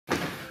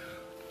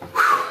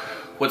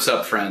What's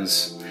up,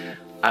 friends?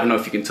 I don't know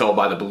if you can tell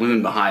by the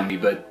balloon behind me,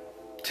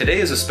 but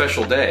today is a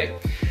special day.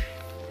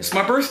 It's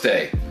my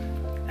birthday,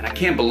 and I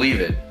can't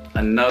believe it.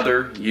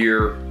 Another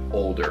year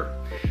older.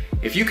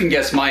 If you can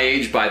guess my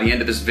age by the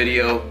end of this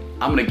video,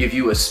 I'm gonna give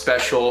you a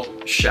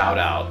special shout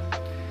out.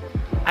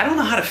 I don't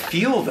know how to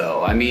feel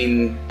though. I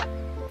mean,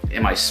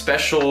 am I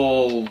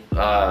special?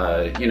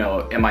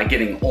 Am I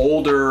getting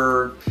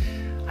older?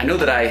 I know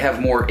that I have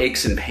more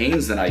aches and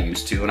pains than I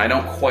used to, and I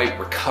don't quite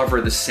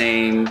recover the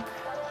same.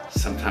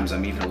 Sometimes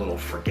I'm even a little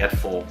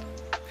forgetful.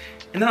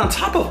 And then on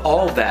top of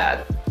all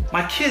that,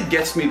 my kid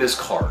gets me this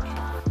card,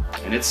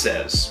 and it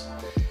says,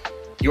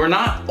 "You're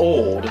not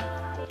old,"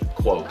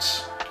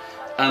 quotes,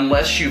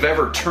 "unless you've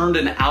ever turned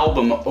an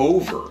album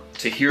over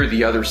to hear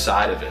the other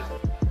side of it."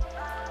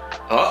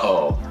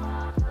 Uh-oh.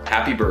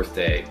 Happy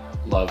birthday.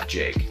 Love,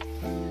 Jake.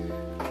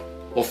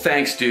 Well,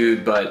 thanks,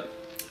 dude, but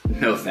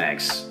no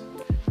thanks.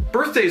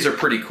 Birthdays are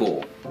pretty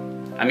cool.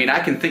 I mean, I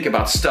can think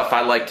about stuff I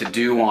like to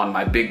do on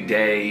my big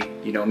day,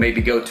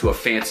 maybe go to a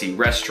fancy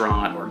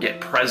restaurant or get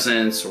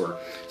presents or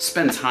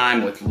spend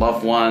time with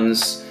loved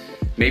ones,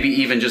 maybe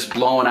even just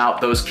blowing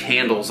out those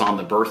candles on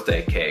the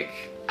birthday cake.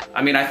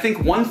 I mean, I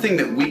think one thing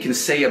that we can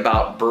say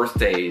about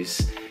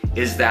birthdays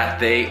is that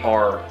they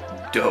are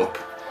dope.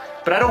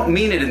 But I don't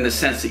mean it in the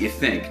sense that you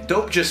think.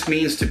 Dope just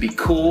means to be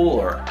cool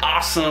or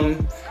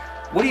awesome.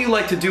 What do you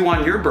like to do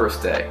on your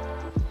birthday?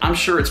 I'm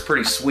sure it's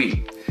pretty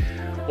sweet.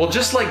 Well,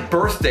 just like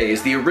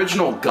birthdays, the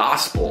original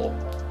gospel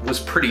was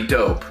pretty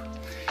dope.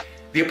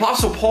 The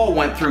Apostle Paul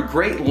went through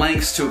great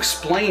lengths to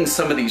explain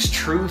some of these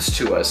truths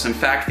to us. In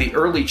fact, the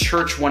early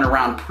church went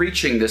around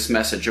preaching this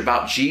message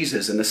about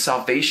Jesus and the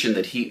salvation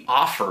that he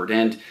offered,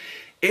 and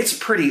it's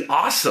pretty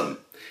awesome.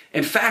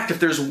 In fact, if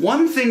there's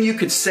one thing you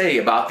could say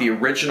about the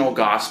original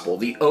gospel,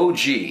 the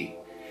OG,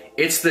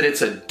 it's that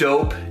it's a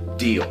dope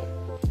deal.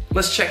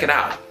 Let's check it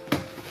out.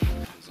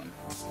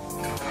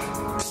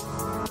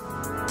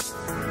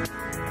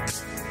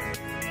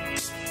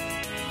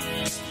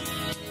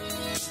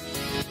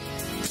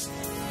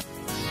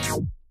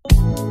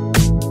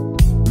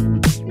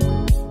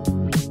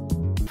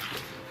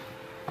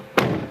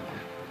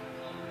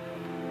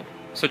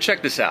 So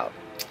check this out.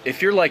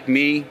 If you're like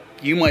me,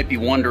 you might be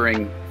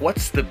wondering,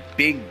 what's the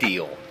big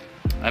deal?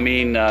 I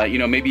mean,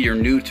 maybe you're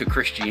new to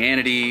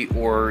Christianity,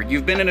 or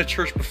you've been in a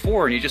church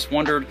before and you just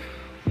wondered,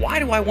 why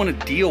do I want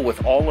to deal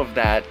with all of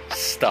that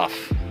stuff?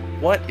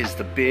 What is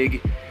the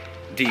big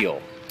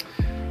deal?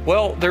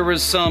 Well, there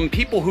was some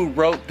people who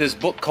wrote this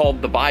book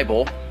called the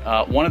Bible.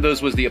 One of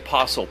those was the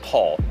Apostle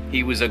Paul.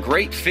 He was a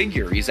great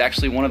figure. He's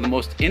actually one of the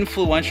most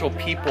influential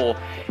people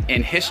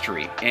in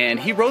history. And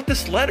he wrote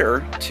this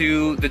letter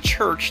to the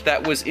church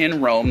that was in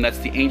Rome. That's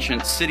the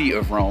ancient city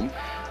of Rome.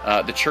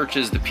 The church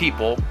is the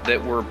people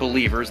that were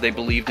believers. They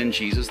believed in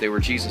Jesus. They were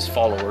Jesus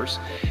followers.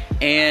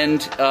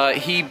 And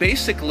he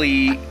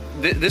basically,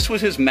 this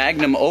was his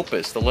magnum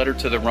opus, the letter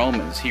to the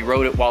Romans. He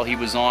wrote it while he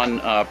was on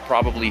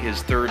probably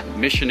his third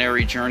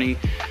missionary journey,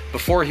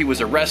 before he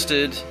was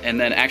arrested, and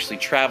then actually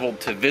traveled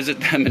to visit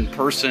them in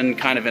person,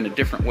 kind of in a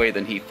different way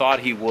than he thought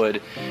he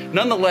would.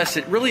 Nonetheless,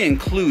 it really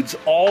includes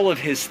all of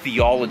his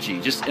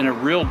theology, just in a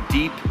real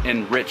deep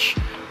and rich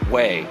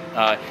way.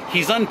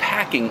 He's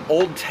unpacking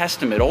Old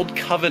Testament, Old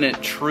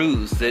Covenant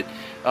truths that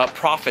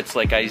prophets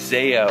like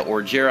Isaiah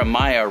or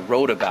Jeremiah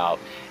wrote about,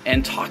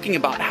 and talking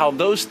about how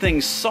those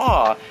things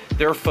saw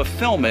their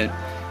fulfillment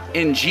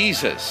in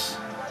Jesus.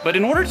 But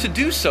in order to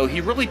do so,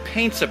 he really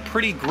paints a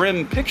pretty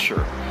grim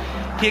picture.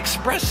 He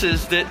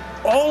expresses that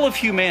all of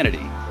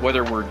humanity,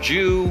 whether we're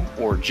Jew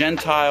or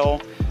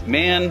Gentile,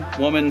 man,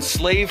 woman,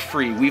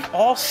 slave-free, we've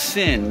all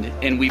sinned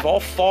and we've all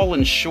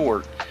fallen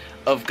short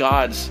of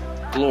God's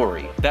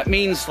glory. That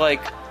means,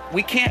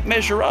 we can't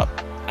measure up.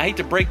 I hate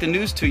to break the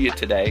news to you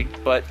today,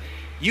 but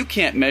you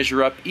can't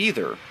measure up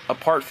either,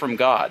 apart from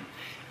God.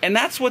 And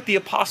that's what the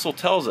apostle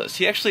tells us.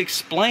 He actually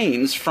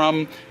explains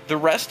from the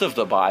rest of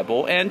the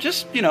Bible and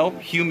just,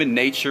 human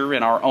nature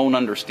and our own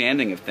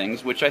understanding of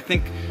things, which I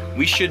think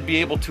we should be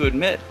able to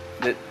admit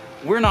that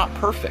we're not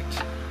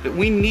perfect, that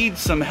we need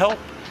some help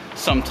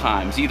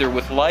sometimes, either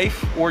with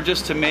life or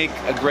just to make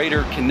a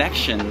greater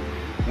connection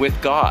with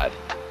God.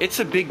 It's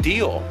a big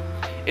deal.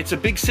 It's a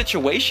big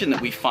situation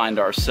that we find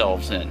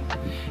ourselves in.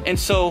 And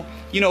so,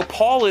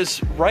 Paul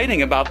is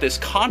writing about this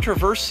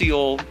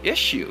controversial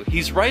issue.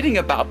 He's writing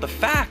about the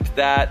fact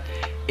that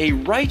a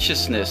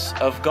righteousness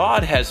of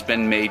God has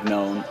been made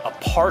known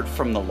apart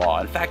from the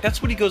law. In fact,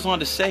 that's what he goes on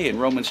to say in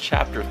Romans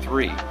chapter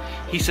 3.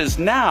 He says,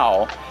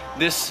 now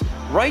this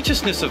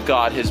righteousness of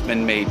God has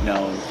been made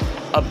known,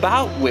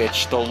 about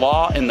which the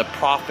law and the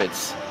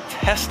prophets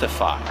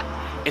testify.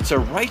 It's a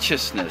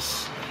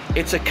righteousness.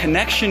 It's a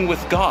connection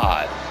with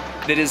God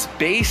that is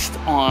based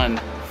on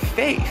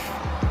faith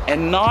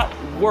and not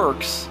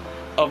works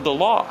of the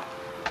law.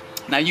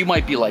 Now, you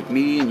might be like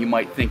me and you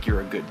might think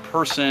you're a good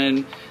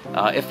person.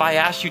 If I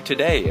asked you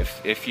today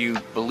if you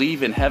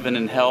believe in heaven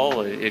and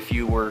hell, if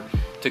you were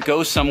to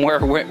go somewhere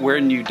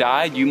when you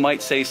died, you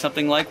might say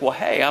something like, well,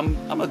 hey,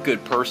 I'm a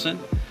good person.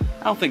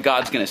 I don't think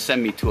God's going to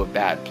send me to a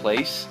bad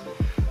place.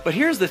 But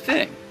here's the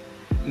thing.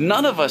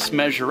 none of us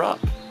measure up.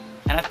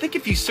 And I think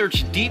if you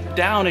search deep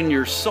down in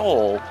your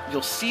soul,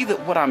 you'll see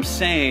that what I'm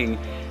saying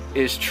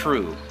is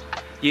true.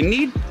 You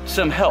need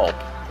some help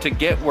to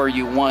get where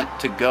you want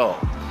to go.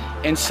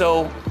 And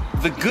so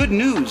the good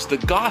news, the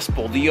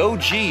gospel, the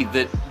OG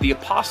that the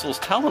apostles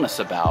telling us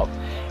about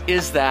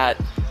is that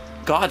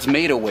God's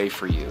made a way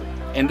for you.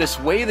 And this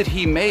way that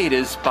he made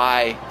is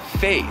by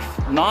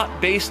faith,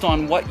 not based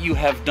on what you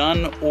have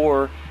done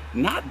or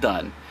not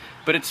done,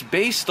 but it's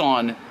based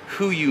on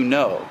who you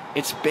know.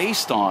 It's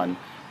based on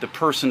the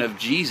person of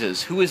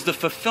Jesus, who is the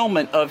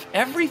fulfillment of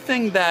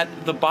everything that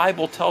the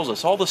Bible tells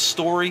us. All the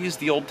stories,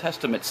 the Old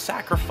Testament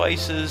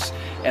sacrifices,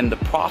 and the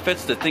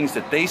prophets, the things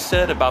that they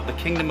said about the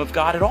kingdom of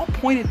God, it all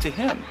pointed to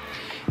him.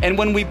 And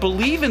when we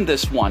believe in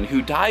this one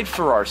who died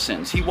for our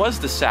sins, he was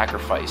the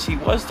sacrifice, he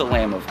was the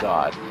Lamb of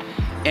God,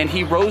 and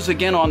he rose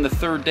again on the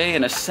third day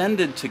and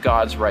ascended to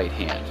God's right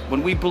hand.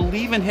 When we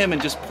believe in him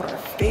and just put our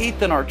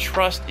faith and our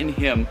trust in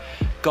him,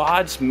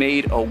 God's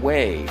made a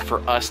way for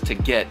us to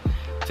get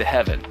to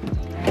heaven.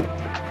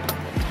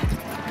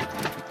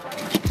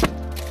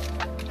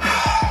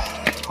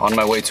 On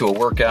my way to a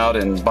workout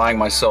and buying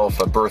myself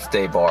a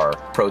birthday bar,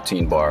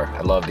 protein bar.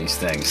 I love these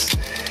things.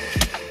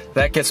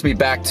 That gets me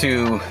back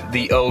to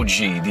the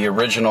OG, the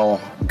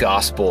original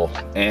gospel.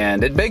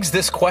 And it begs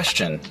this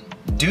question: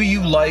 do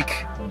you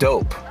like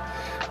dope?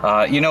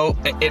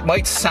 It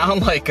might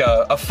sound like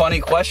a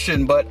funny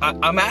question, but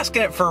I'm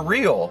asking it for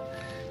real.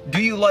 Do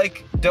you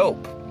like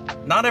dope?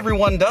 Not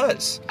everyone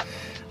does.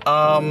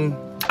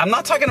 I'm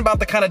not talking about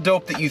the kind of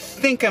dope that you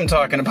think I'm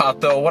talking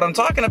about, though. What I'm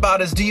talking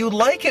about is, do you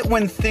like it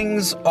when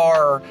things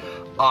are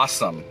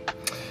awesome?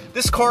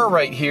 This car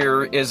right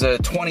here is a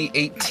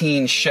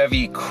 2018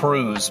 Chevy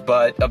Cruze,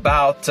 but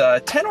about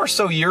 10 or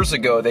so years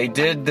ago, they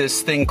did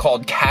this thing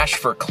called Cash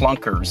for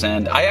Clunkers,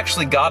 and I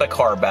actually got a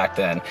car back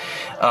then.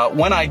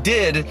 When I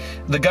did,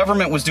 the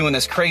government was doing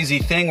this crazy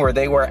thing where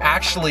they were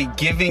actually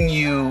giving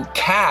you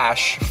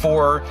cash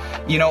for,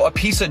 a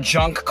piece of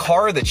junk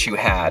car that you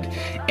had.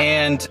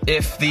 And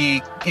if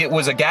it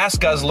was a gas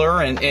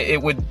guzzler and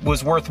it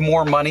was worth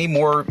more money,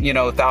 more,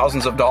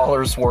 thousands of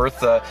dollars worth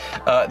than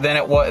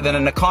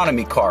an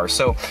economy car.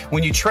 So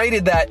when you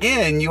traded that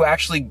in, you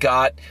actually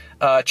got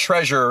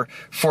treasure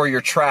for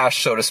your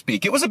trash, so to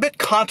speak. It was a bit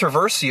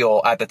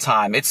controversial at the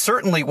time. It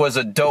certainly was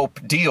a dope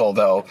deal,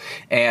 though,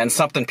 and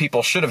something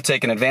people should have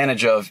taken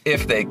advantage of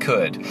if they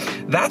could.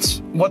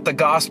 That's what the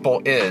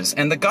gospel is,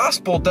 and the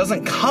gospel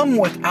doesn't come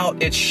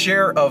without its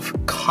share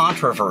of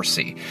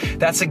controversy.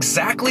 That's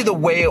exactly the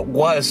way it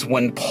was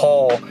when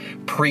Paul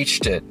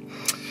preached it.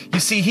 You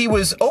see, he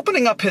was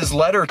opening up his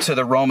letter to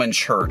the Roman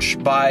church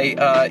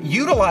by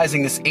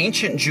utilizing this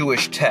ancient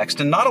Jewish text,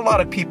 and not a lot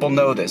of people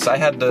know this. I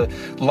had the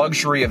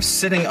luxury of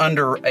sitting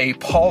under a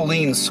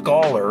Pauline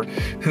scholar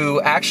who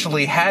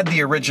actually had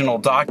the original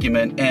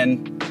document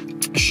and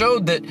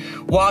showed that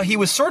while he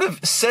was sort of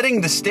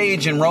setting the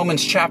stage in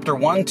Romans chapter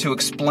 1 to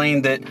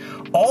explain that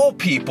all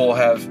people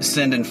have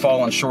sinned and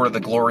fallen short of the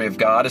glory of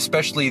God,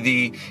 especially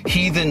the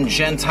heathen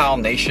Gentile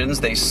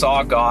nations. They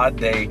saw God,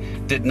 they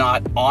did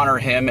not honor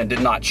him and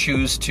did not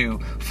choose to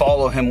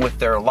follow him with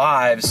their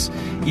lives.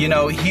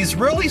 He's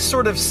really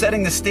sort of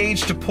setting the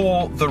stage to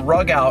pull the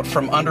rug out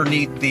from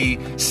underneath the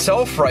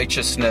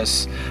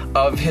self-righteousness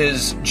of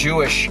his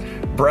Jewish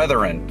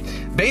brethren.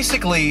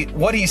 Basically,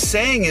 what he's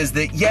saying is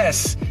that,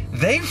 yes,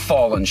 they've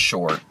fallen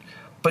short,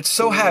 but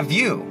so have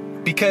you.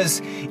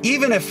 Because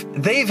even if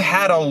they've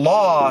had a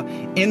law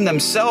in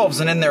themselves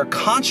and in their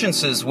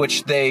consciences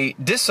which they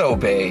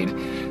disobeyed,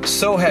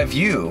 so have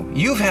you.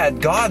 You've had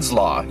God's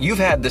law. You've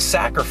had the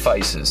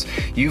sacrifices.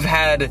 You've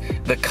had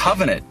the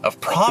covenant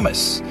of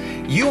promise.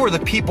 You were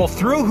the people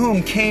through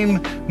whom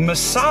came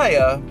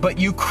Messiah, but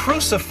you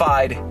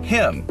crucified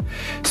him.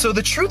 So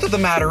the truth of the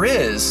matter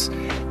is,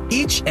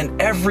 each and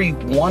every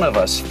one of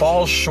us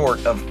falls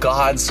short of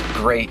God's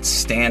great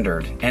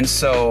standard. And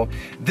so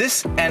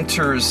this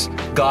enters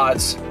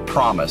God's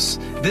promise.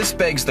 This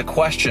begs the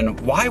question,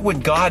 why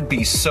would God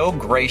be so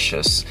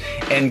gracious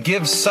and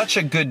give such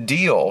a good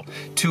deal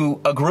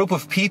to a group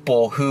of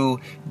people who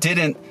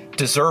didn't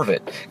deserve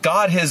it?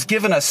 God has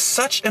given us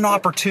such an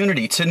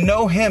opportunity to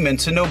know him and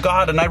to know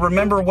God. And I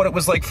remember what it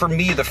was like for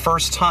me the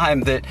first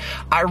time that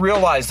I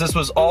realized this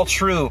was all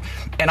true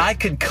and I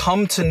could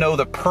come to know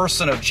the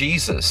person of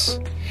Jesus.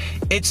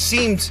 It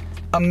seemed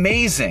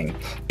amazing.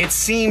 It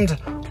seemed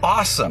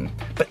awesome.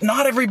 But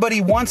not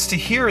everybody wants to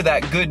hear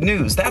that good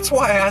news. That's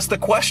why I asked the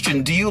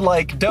question, do you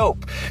like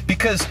dope?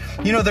 Because,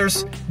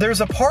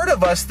 there's a part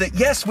of us that,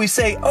 yes, we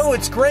say, oh,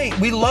 it's great.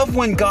 We love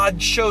when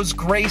God shows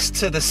grace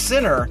to the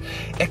sinner,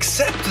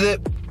 except that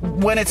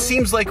when it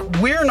seems like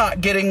we're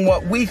not getting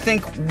what we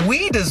think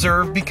we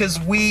deserve because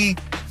we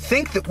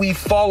think that we've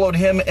followed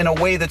him in a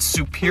way that's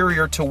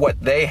superior to what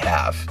they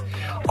have.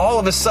 All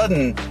of a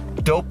sudden,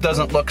 dope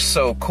doesn't look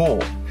so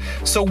cool.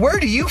 So where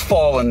do you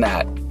fall in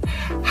that?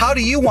 How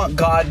do you want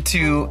God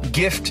to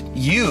gift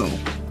you?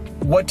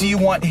 What do you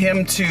want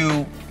him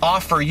to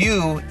offer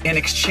you in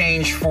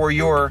exchange for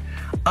your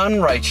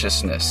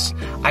unrighteousness?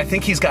 I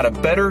think he's got a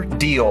better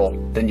deal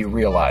than you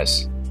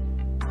realize.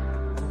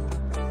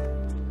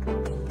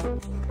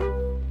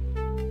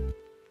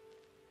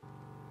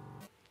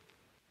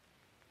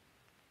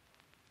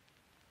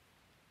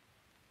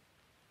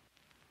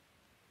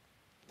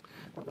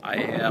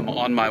 a.m.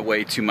 on my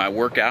way to my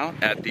workout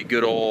at the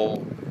good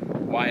old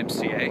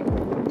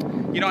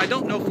YMCA. You know, I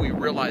don't know if we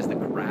realize the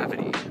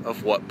gravity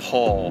of what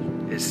Paul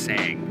is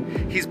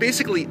saying. He's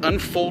basically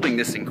unfolding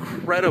this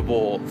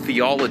incredible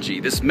theology,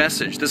 this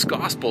message, this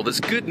gospel, this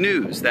good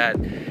news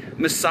that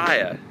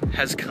Messiah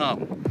has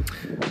come.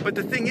 But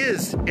the thing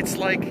is, it's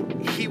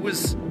like he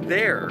was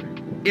there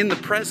in the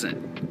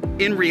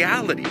present, in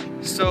reality.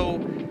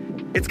 So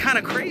it's kind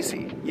of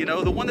crazy. You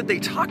know, the one that they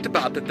talked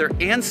about that their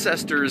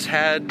ancestors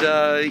had,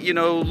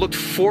 looked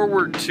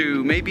forward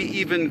to, maybe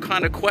even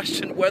kind of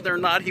questioned whether or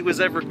not he was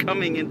ever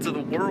coming into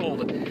the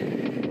world.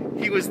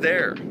 He was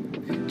there.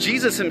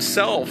 Jesus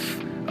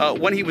himself,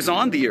 when he was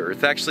on the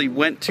earth, actually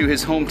went to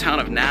his hometown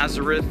of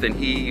Nazareth, and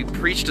he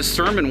preached a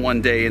sermon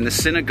one day in the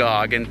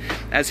synagogue. And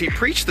as he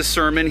preached the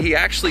sermon, he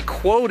actually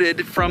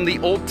quoted from the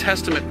Old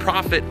Testament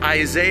prophet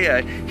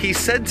Isaiah. He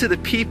said to the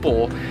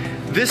people,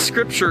 "This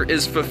scripture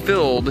is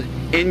fulfilled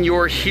in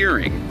your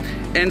hearing."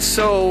 And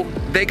so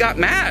they got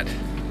mad.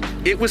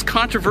 It was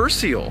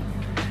controversial.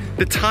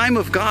 The time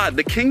of God,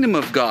 the kingdom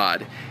of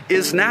God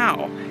is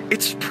now.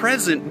 It's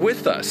present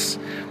with us.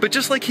 But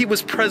just like he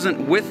was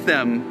present with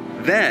them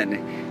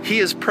then, he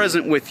is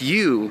present with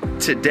you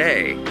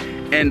today.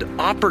 And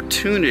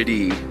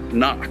opportunity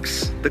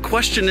knocks. The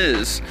question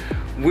is,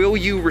 will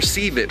you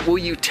receive it? Will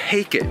you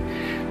take it?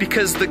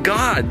 Because the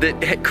God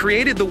that had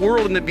created the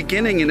world in the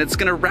beginning and it's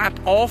going to wrap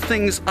all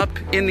things up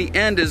in the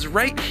end is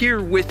right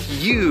here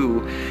with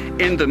you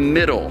in the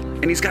middle.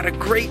 And he's got a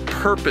great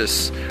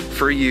purpose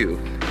for you.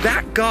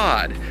 That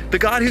God, the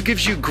God who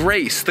gives you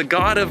grace, the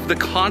God of the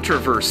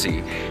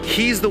controversy,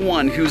 he's the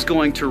one who's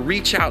going to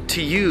reach out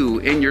to you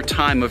in your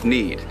time of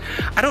need.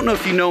 I don't know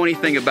if you know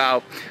anything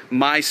about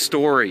my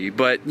story,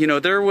 but you know,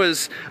 there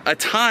was a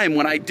time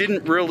when I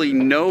didn't really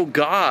know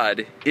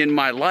God in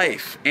my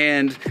life,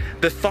 and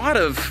the thought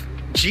of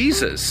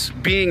Jesus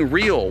being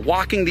real,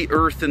 walking the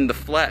earth in the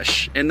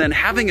flesh, and then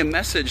having a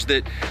message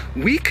that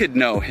we could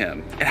know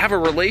him and have a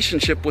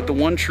relationship with the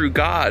one true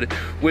God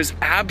was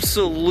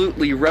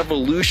absolutely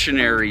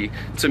revolutionary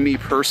to me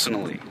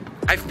personally.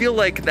 I feel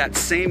like that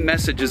same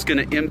message is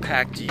going to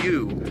impact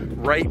you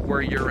right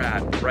where you're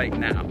at right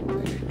now.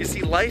 You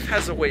see, life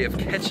has a way of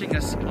catching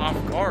us off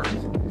guard.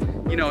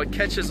 You know, it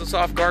catches us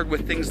off guard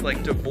with things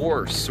like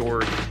divorce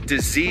or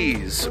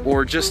disease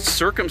or just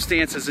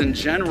circumstances in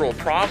general,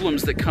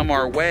 problems that come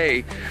our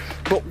way.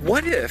 But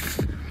what if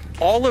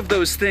all of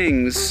those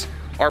things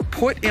are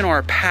put in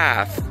our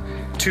path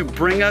to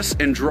bring us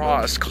and draw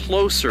us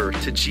closer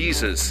to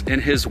Jesus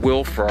and his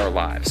will for our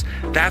lives?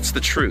 That's the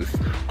truth.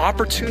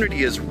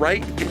 Opportunity is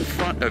right in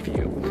front of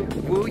you.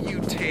 Will you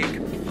take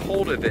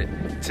hold of it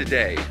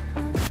today?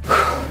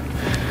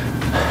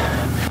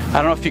 I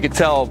don't know if you could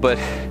tell, but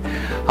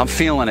I'm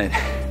feeling it.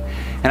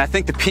 And I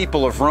think the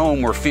people of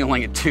Rome were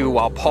feeling it too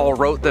while Paul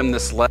wrote them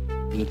this letter.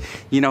 And,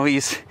 you know,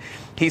 he's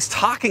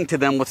talking to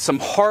them with some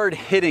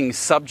hard-hitting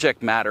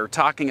subject matter,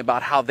 talking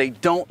about how they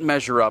don't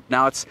measure up.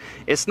 Now,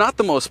 it's not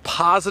the most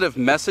positive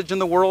message in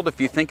the world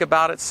if you think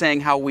about it,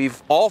 saying how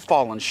we've all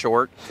fallen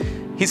short.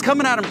 He's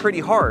coming at them pretty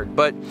hard,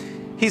 but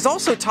he's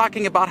also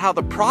talking about how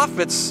the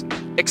prophets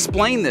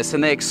explain this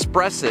and they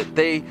express it.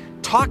 They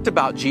talked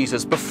about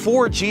Jesus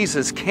before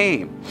Jesus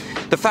came.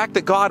 The fact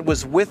that God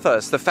was with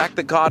us, the fact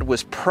that God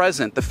was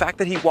present, the fact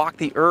that he walked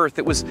the earth,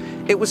 it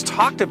was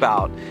talked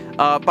about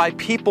by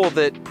people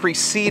that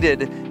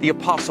preceded the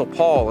Apostle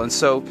Paul. And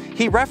so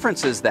he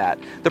references that.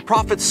 The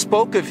prophets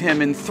spoke of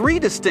him in three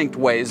distinct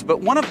ways,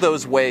 but one of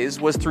those ways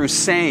was through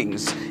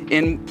sayings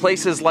in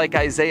places like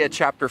Isaiah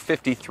chapter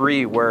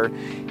 53, where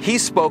he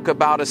spoke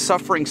about a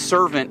suffering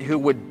servant who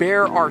would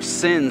bear our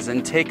sins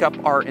and take up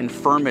our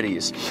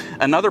infirmities.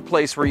 Another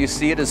place where you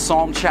see it is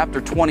Psalm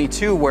chapter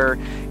 22, where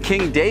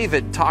King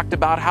David talked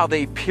about how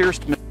they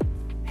pierced his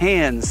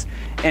hands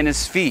and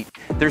his feet.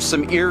 There's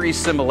some eerie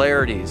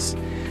similarities.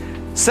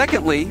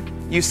 Secondly,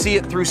 you see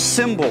it through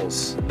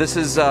symbols. This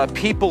is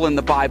people in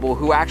the Bible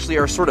who actually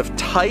are sort of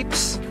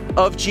types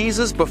of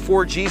Jesus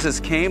before Jesus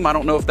came. I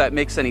don't know if that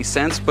makes any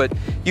sense, but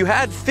you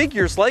had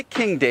figures like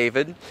King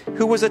David,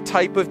 who was a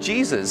type of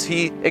Jesus.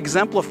 He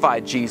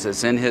exemplified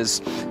Jesus in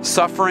his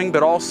suffering,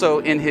 but also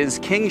in his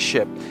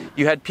kingship.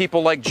 You had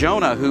people like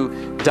Jonah,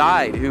 who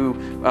died, who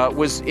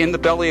was in the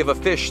belly of a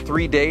fish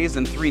 3 days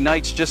and 3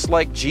 nights, just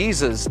like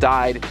Jesus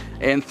died,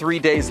 and 3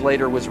 days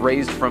later was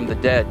raised from the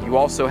dead. You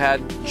also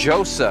had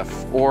Joseph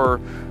or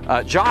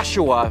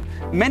Joshua.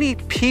 Many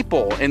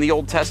people in the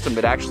Old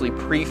Testament actually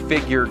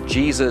prefigured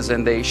Jesus,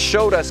 and they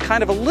showed us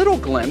kind of a little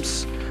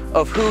glimpse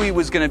of who he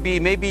was going to be.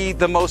 Maybe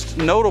the most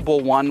notable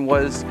one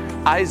was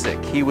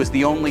Isaac. He was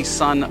the only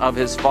son of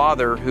his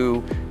father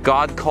who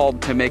God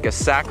called to make a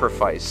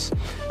sacrifice.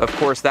 Of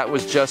course, that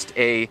was just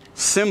a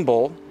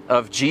symbol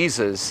of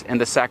Jesus and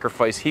the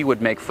sacrifice he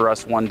would make for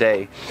us one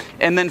day.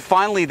 And then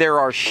finally, there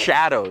are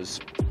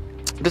shadows.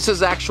 This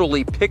is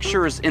actually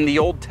pictures in the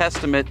Old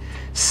Testament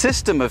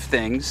system of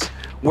things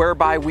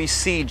whereby we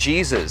see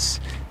Jesus.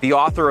 The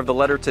author of the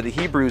letter to the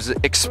Hebrews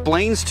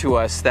explains to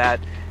us that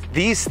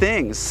These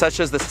things,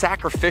 such as the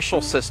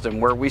sacrificial system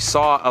where we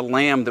saw a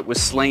lamb that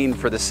was slain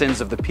for the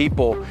sins of the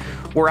people,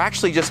 were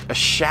actually just a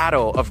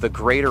shadow of the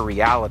greater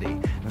reality.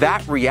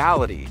 That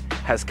reality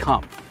has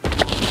come.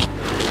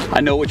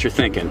 I know what you're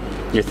thinking.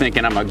 You're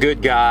thinking, I'm a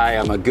good guy,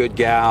 I'm a good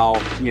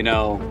gal, you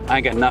know, I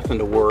ain't got nothing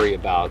to worry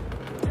about.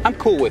 I'm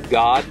cool with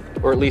God,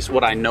 or at least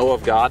what I know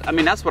of God. I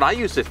mean, that's what I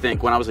used to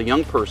think when I was a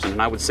young person,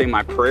 and I would say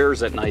my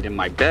prayers at night in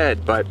my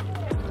bed. But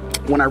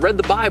when I read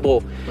the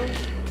Bible,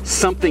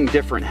 something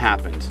different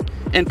happened.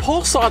 And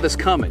Paul saw this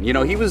coming. You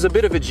know, he was a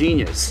bit of a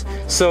genius.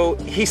 So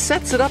he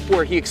sets it up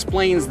where he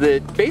explains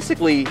that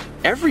basically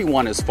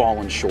everyone has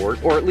fallen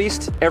short, or at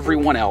least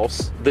everyone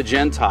else, the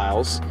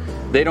Gentiles.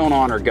 They don't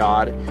honor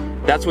God.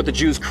 That's what the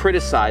Jews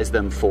criticize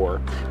them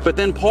for. But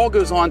then Paul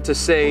goes on to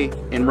say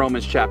in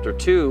Romans chapter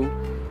 2,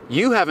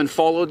 you haven't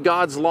followed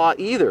God's law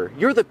either.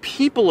 You're the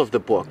people of the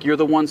book. You're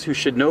the ones who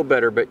should know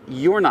better, but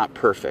you're not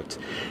perfect.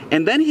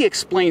 And then he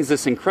explains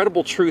this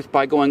incredible truth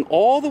by going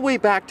all the way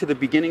back to the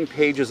beginning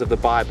pages of the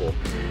Bible.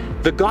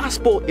 The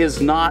gospel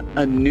is not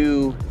a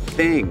new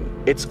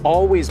thing. It's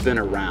always been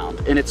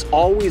around, and it's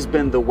always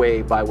been the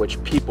way by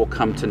which people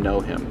come to know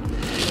him.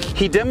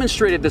 He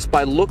demonstrated this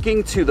by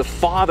looking to the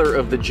father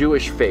of the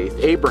Jewish faith,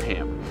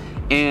 Abraham.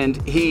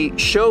 And he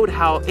showed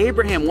how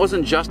Abraham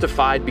wasn't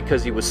justified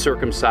because he was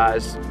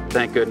circumcised,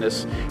 thank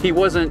goodness. He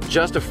wasn't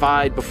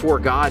justified before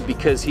God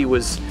because he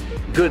was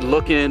good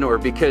looking, or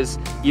because,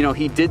 you know,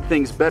 he did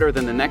things better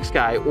than the next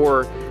guy,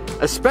 or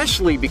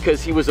especially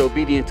because he was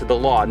obedient to the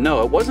law.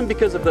 No, it wasn't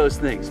because of those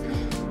things.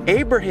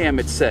 Abraham,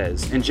 it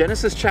says in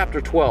Genesis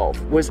chapter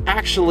 12, was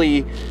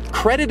actually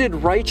credited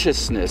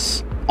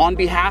righteousness on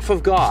behalf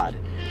of God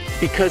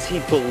because he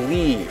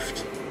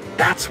believed.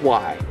 That's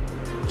why.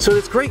 So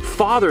this great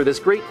father, this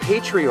great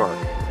patriarch,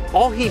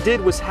 all he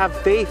did was have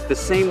faith the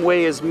same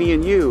way as me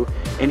and you,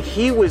 and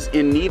he was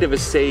in need of a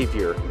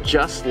savior,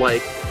 just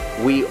like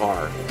we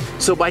are.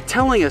 So by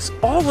telling us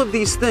all of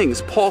these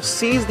things, Paul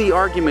sees the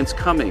arguments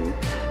coming,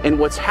 and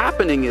what's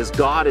happening is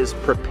God is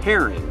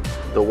preparing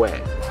the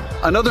way.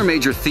 Another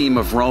major theme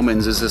of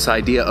Romans is this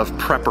idea of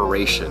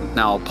preparation.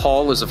 Now,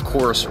 Paul is, of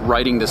course,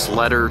 writing this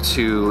letter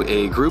to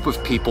a group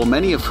of people,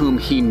 many of whom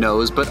he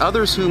knows, but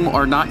others whom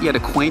are not yet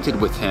acquainted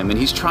with him. And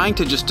he's trying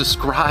to just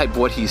describe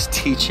what he's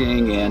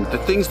teaching and the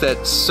things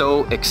that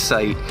so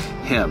excite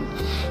him.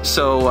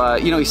 So,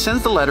 you know, he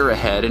sends the letter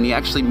ahead, and he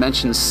actually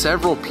mentions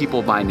several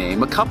people by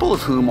name, a couple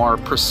of whom are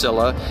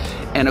Priscilla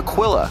and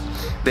Aquila.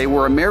 They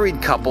were a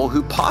married couple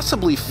who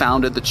possibly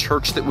founded the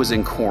church that was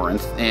in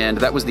Corinth, and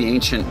that was the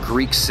ancient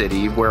Greek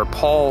city where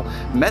Paul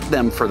met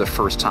them for the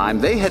first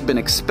time. They had been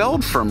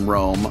expelled from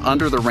Rome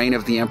under the reign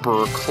of the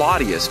Emperor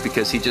Claudius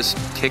because he just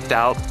kicked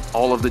out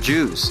all of the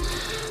Jews.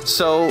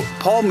 So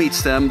Paul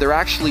meets them. They're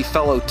actually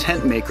fellow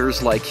tent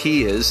makers like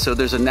he is, so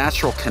there's a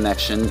natural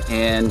connection,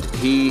 and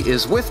he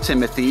is with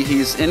Timothy.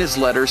 He's in his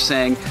letter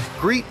saying,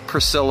 "Greet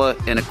Priscilla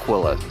and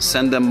Aquila,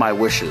 send them my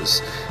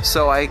wishes."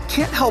 So I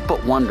can't help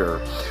but wonder,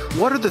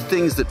 what are the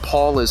things that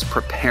Paul is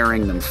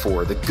preparing them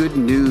for, the good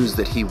news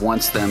that he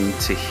wants them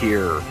to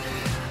hear,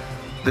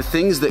 the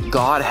things that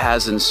God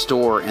has in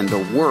store and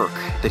the work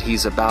that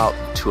he's about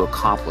to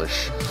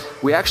accomplish?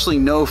 We actually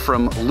know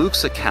from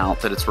Luke's account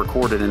that it's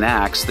recorded in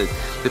Acts that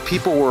the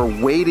people were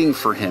waiting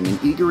for him in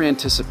eager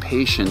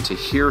anticipation to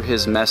hear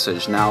his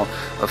message. Now,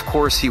 of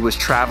course, he was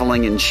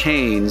traveling in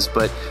chains,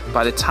 but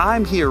by the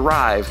time he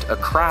arrived, a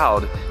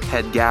crowd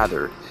had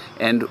gathered.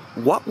 And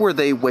what were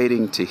they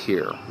waiting to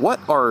hear?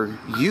 What are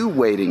you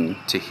waiting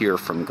to hear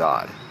from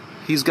God?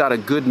 He's got a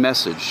good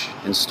message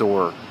in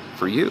store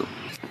for you.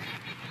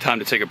 Time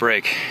to take a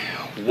break.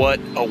 What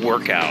a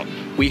workout.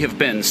 We have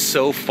been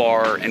so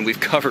far and we've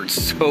covered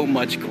so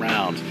much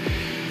ground.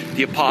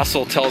 The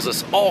apostle tells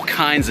us all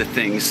kinds of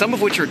things, some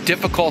of which are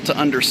difficult to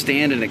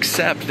understand and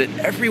accept, that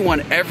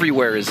everyone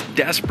everywhere is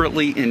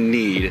desperately in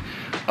need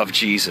of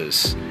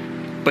Jesus.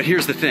 But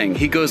here's the thing,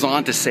 he goes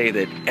on to say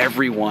that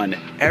everyone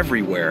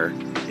everywhere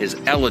is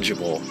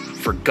eligible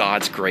for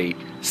God's great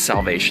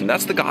salvation.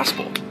 That's the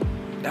gospel.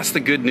 That's the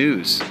good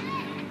news.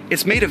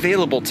 It's made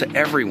available to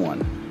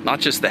everyone, not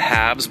just the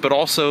haves, but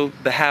also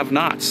the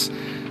have-nots.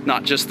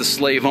 Not just the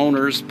slave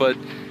owners, but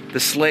the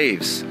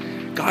slaves.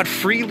 God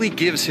freely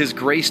gives his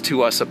grace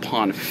to us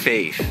upon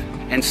faith.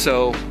 And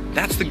so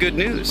that's the good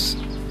news.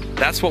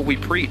 That's what we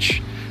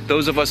preach.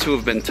 Those of us who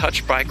have been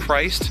touched by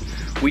Christ,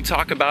 we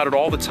talk about it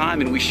all the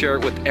time, and we share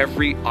it with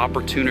every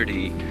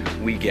opportunity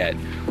we get.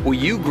 Will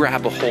you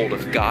grab a hold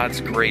of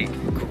God's great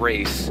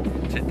grace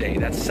today?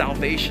 That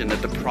salvation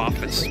that the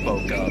prophets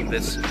spoke of,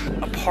 that's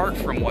apart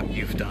from what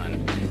you've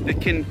done, that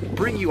can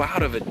bring you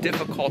out of a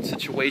difficult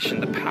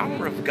situation. The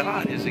power of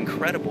God is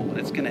incredible, and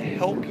it's going to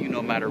help you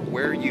no matter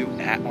where you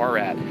are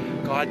at.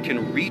 God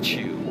can reach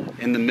you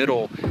in the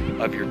middle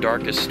of your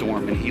darkest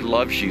storm, and he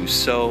loves you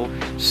so,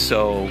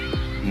 so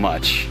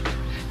much.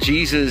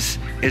 Jesus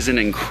is an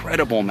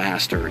incredible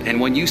master, and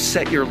when you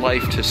set your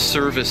life to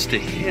service to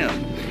him,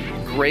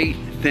 great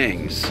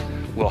things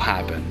will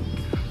happen.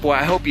 Boy,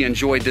 I hope you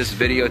enjoyed this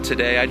video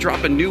today. I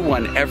drop a new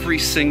one every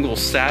single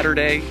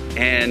Saturday,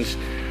 and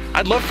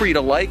I'd love for you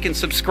to like and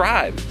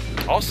subscribe.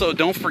 Also,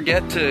 don't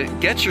forget to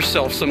get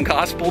yourself some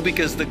gospel,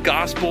 because the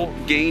gospel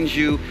gains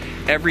you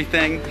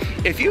everything.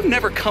 If you've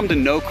never come to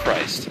know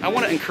Christ, I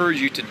want to encourage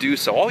you to do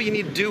so. All you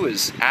need to do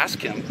is ask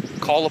Him,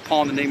 call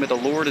upon the name of the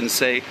Lord and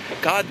say,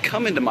 God,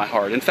 come into my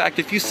heart. In fact,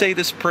 if you say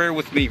this prayer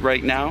with me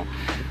right now,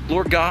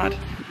 Lord God,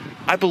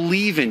 I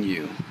believe in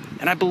you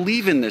and I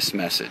believe in this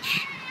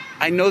message.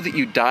 I know that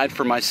you died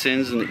for my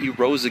sins and that you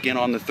rose again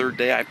on the third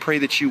day. I pray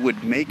that you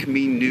would make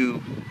me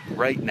new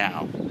right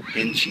now.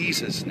 In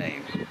Jesus'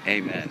 name,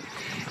 amen.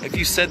 If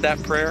you said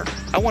that prayer,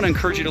 I want to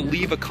encourage you to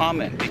leave a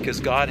comment, because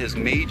God has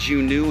made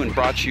you new and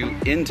brought you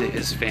into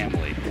His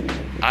family.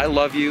 I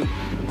love you,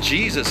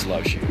 Jesus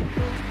loves you,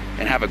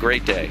 and have a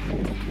great day.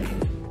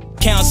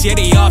 Counts, yeah,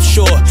 they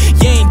offshore.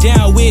 You ain't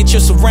down with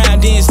your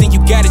surroundings, then you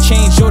gotta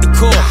change your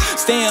decor.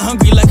 Staying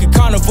hungry like a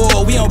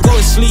carnivore. We don't go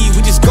to sleep,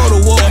 we just go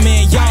to war.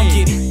 Man, y'all don't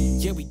get it.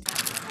 Yeah, we.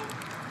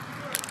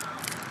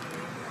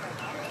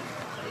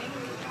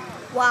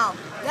 Wow,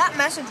 that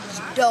message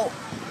was dope.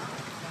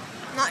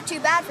 Not too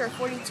bad for a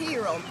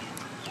 42-year-old.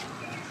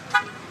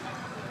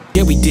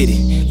 Yeah, we did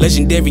it.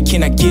 Legendary,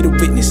 can I get a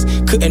witness?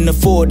 Couldn't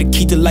afford to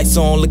keep the lights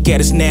on. Look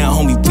at us now,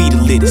 homie, we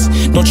the littest.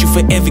 Don't you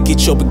forever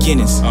get your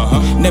beginnings.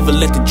 Never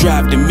let the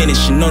drive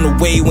diminish. And on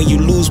the way when you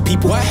lose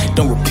people,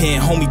 don't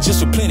repent, homie,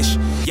 just replenish.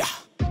 Yeah.